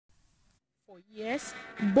For years,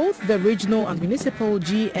 both the regional and municipal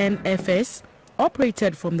GNFS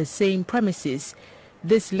operated from the same premises.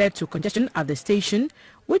 This led to congestion at the station,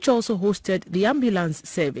 which also hosted the ambulance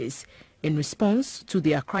service. In response to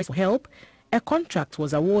their cries for help, a contract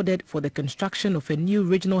was awarded for the construction of a new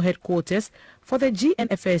regional headquarters for the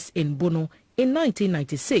GNFS in Bono in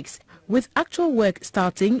 1996, with actual work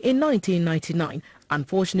starting in 1999.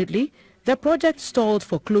 Unfortunately, the project stalled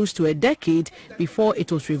for close to a decade before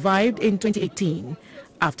it was revived in 2018.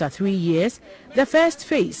 After 3 years, the first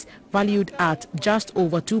phase, valued at just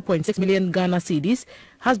over 2.6 million Ghana cedis,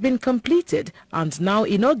 has been completed and now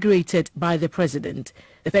inaugurated by the president.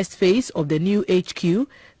 The first phase of the new HQ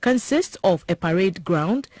consists of a parade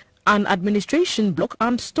ground, an administration block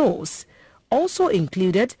and stores. Also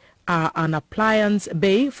included are an appliance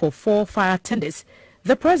bay for 4 fire tenders.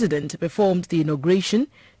 The president performed the inauguration,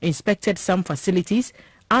 inspected some facilities,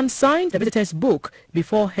 and signed the visitor's book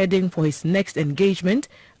before heading for his next engagement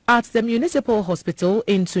at the municipal hospital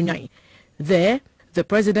in Sunyani. There, the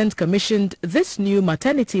president commissioned this new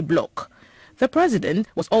maternity block. The president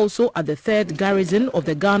was also at the 3rd garrison of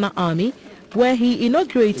the Ghana Army, where he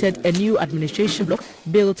inaugurated a new administration block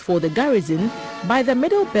built for the garrison by the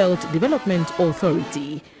Middle Belt Development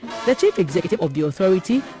Authority. The chief executive of the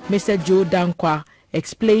authority, Mr. Joe Dankwa,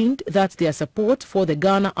 explained that their support for the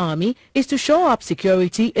Ghana Army is to shore up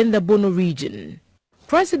security in the Bono region.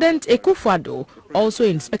 President Akufo-Addo also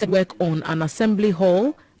inspected work on an assembly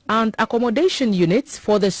hall and accommodation units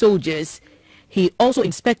for the soldiers. He also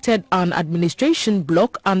inspected an administration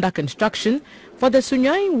block under construction for the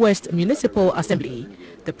Sunyani West Municipal Assembly.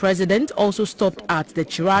 The president also stopped at the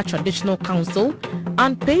Chira Traditional Council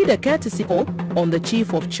and paid a courtesy call on the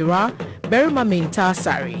chief of Chira, Berima Minta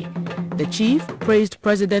Sari. The chief praised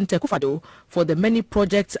President Akufo-Addo for the many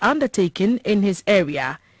projects undertaken in his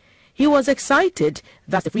area. He was excited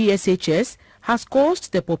that the free SHS has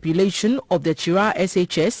caused the population of the Chira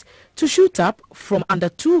SHS to shoot up from under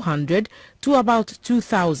 200 to about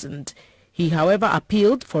 2,000. He, however,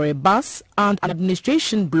 appealed for a bus and an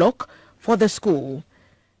administration block for the school.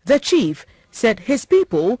 The chief said his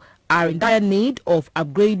people are in dire need of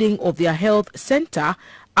upgrading of their health center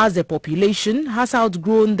as the population has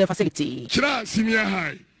outgrown the facility. Chira Senior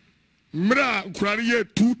High, Mra Kurariye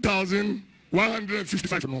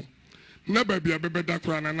 2,155 no. Na baby abebe da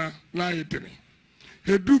kurana na yetene.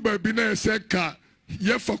 Hedu baby na eseka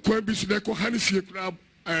ye fa kwa bi so de ko hanifie kura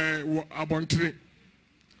abontre.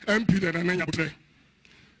 MP de na nya botre.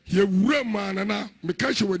 Ye wura ma na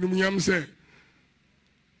meka hye wanum yam se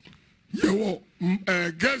ye wo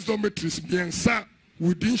girls dormitories biensa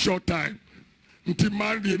within short time. Nti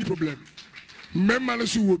man dey any problem. Memma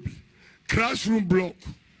so wo bi classroom block.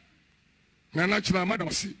 Na chira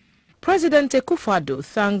madam si. President Akufo-Addo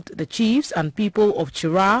thanked the chiefs and people of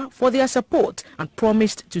Chira for their support and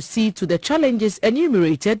promised to see to the challenges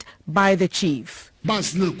enumerated by the chief.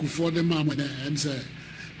 Bas na Akufo de mama na say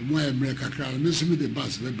mo America crowd no so me the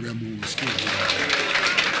bus we brem school.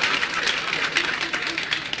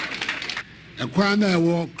 Akwana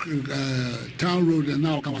walk town road and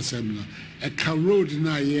now come assembly. A car road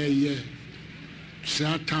na ye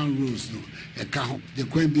share town roads no. E ka ho the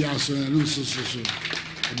kwan bia so no so.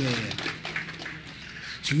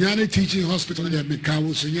 Sunyani Teaching Hospital in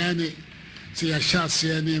Mekawo, Sunyani, say a shot,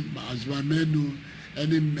 say any Azwamenu,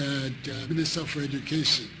 any Minister for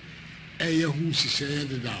Education, who she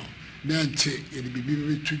said down. Nancy, it be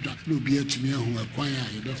very true that no beer to me who acquire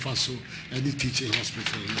the Faso and the teaching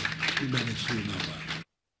hospital. You manage to know.